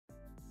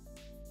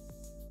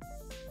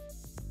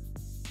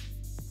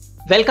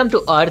Welcome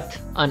to Arth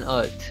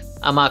Unearth.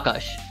 I'm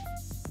Akash.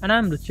 And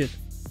I'm Ruchir.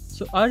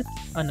 So, Arth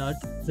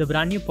Unearth is a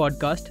brand new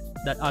podcast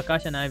that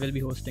Akash and I will be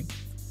hosting.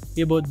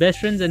 We are both best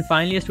friends and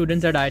final year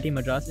students at IIT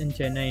Madras in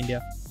Chennai,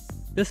 India.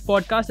 This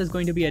podcast is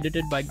going to be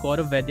edited by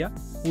Gaurav Vaidya,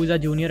 who is a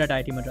junior at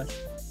IIT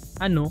Madras.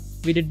 And no,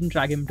 we didn't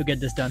drag him to get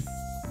this done.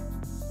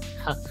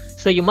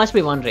 So, you must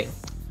be wondering,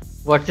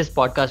 what's this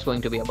podcast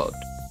going to be about?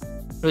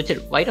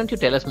 Ruchir, why don't you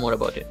tell us more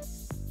about it?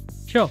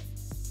 Sure.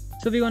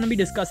 So, we're going to be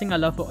discussing our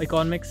love for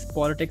economics,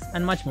 politics,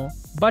 and much more.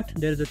 But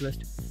there is a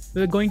twist.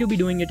 We're going to be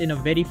doing it in a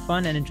very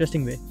fun and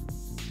interesting way.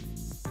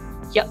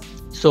 Yeah,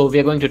 so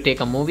we're going to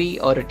take a movie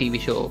or a TV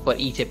show for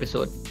each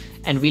episode,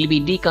 and we'll be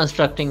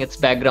deconstructing its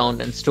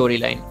background and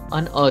storyline,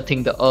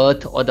 unearthing the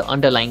earth or the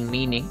underlying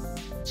meaning,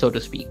 so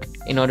to speak,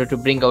 in order to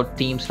bring out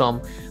themes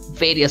from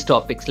various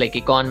topics like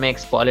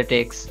economics,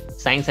 politics,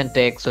 science and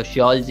tech,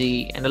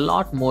 sociology, and a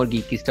lot more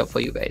geeky stuff for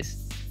you guys.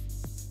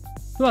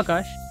 So,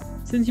 Akash,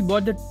 since you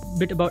brought the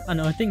bit about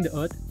unearthing the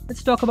earth,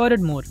 let's talk about it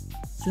more,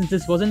 since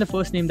this wasn't the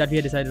first name that we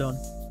had decided on.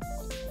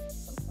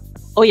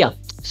 Oh yeah,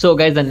 so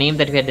guys, the name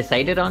that we had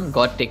decided on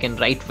got taken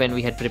right when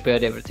we had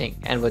prepared everything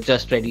and were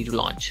just ready to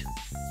launch.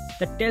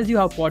 That tells you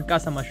how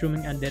podcasts are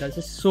mushrooming, and there are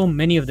just so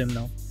many of them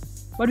now.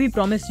 But we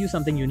promised you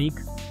something unique,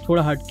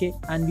 thoda hatke,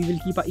 and we will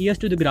keep our ears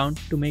to the ground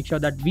to make sure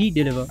that we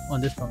deliver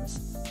on this promise.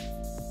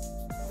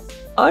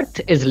 Earth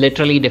is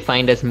literally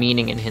defined as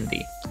meaning in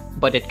Hindi,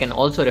 but it can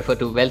also refer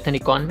to wealth and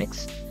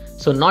economics.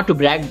 So not to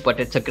brag, but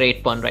it's a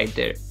great pun right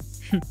there.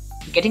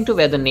 Getting to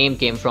where the name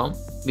came from,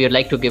 we would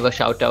like to give a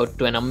shout out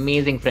to an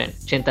amazing friend,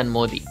 Chintan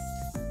Modi.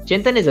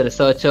 Chintan is a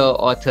researcher,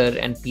 author,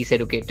 and peace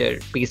educator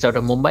based out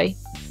of Mumbai.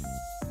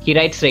 He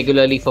writes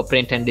regularly for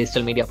print and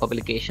digital media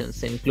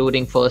publications,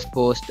 including First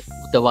Post,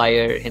 The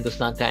Wire,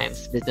 Hindustan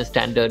Times, Business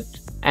Standard,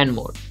 and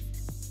more.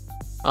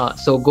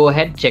 So go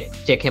ahead,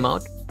 check him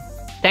out.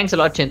 Thanks a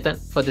lot, Chintan,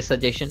 for this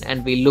suggestion,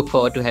 and we look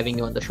forward to having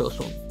you on the show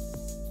soon.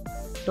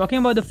 Talking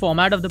about the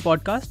format of the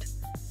podcast,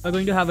 we're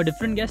going to have a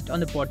different guest on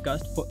the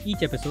podcast for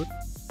each episode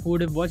who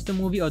would have watched the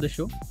movie or the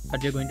show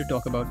that we're going to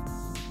talk about.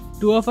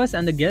 Two of us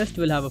and the guest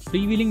will have a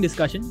freewheeling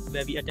discussion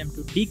where we attempt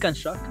to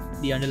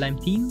deconstruct the underlying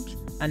themes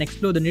and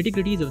explore the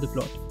nitty-gritties of the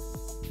plot.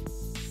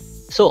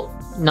 So,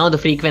 now the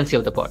frequency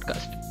of the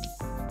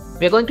podcast.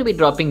 We're going to be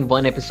dropping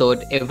one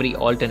episode every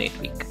alternate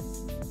week.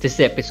 This is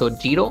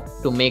episode 0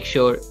 to make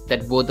sure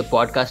that both the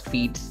podcast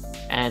feeds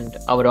and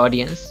our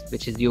audience,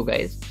 which is you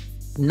guys,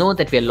 know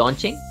that we are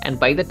launching, and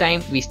by the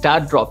time we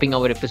start dropping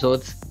our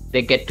episodes,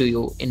 they get to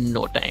you in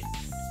no time.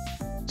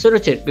 So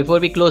Ruchir, before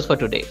we close for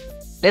today,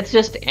 let's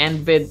just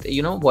end with,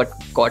 what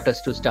got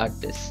us to start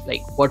this.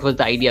 Like, what was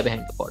the idea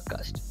behind the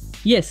podcast?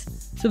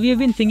 Yes, so we have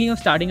been thinking of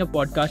starting a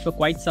podcast for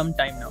quite some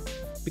time now,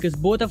 because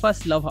both of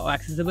us love how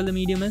accessible the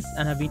medium is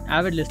and have been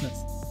avid listeners.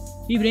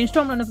 We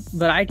brainstormed on a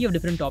variety of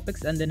different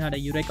topics and then had a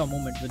eureka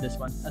moment with this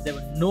one, as there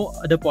were no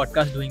other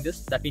podcasts doing this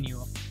that we knew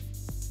of.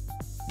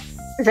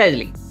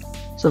 Precisely.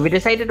 So we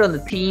decided on the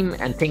theme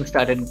and things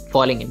started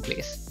falling in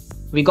place.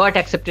 We got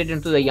accepted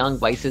into the Young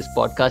Vices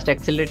Podcast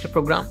Accelerator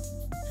program.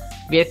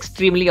 We are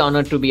extremely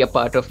honored to be a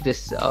part of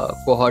this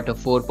cohort of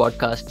 4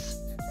 podcasts.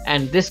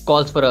 And this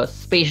calls for a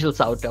special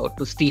shout out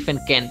to Stephen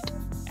Kent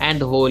and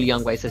the whole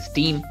Young Vices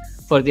team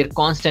for their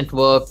constant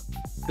work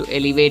to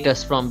elevate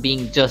us from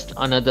being just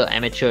another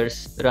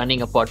amateurs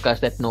running a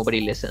podcast that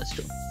nobody listens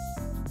to.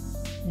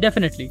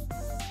 Definitely.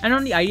 And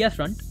on the ideas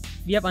front,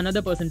 we have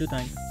another person to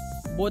thank.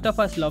 Both of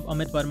us love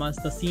Amit Verma's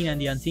The Seen and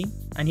the Unseen,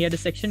 and he had a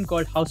section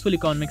called Houseful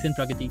Economics in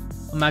Pragati,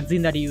 a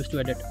magazine that he used to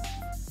edit.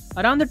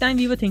 Around the time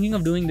we were thinking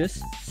of doing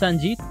this,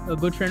 Sanjeet, a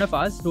good friend of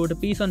ours, wrote a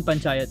piece on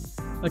Panchayat,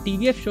 a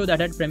TVF show that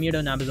had premiered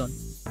on Amazon.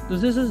 So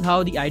this is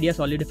how the idea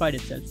solidified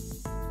itself.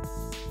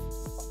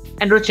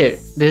 And Ruchir,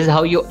 this is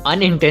how you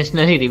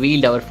unintentionally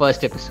revealed our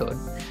first episode,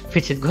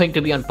 which is going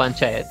to be on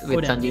Panchayat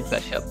with Sanjeet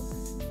Kashyap.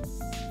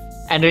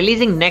 And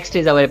releasing next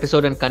is our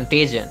episode on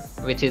Contagion,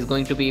 which is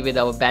going to be with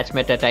our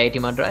batchmate at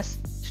IIT Madras,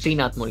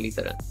 Srinath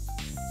Muralidharan.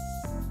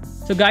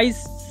 So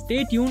guys,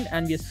 stay tuned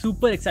and we are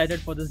super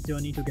excited for this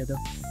journey together.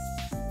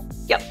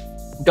 Yep.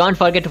 Don't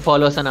forget to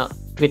follow us on our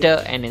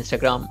Twitter and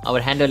Instagram. Our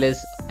handle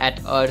is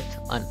 @Arth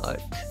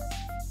Unearth.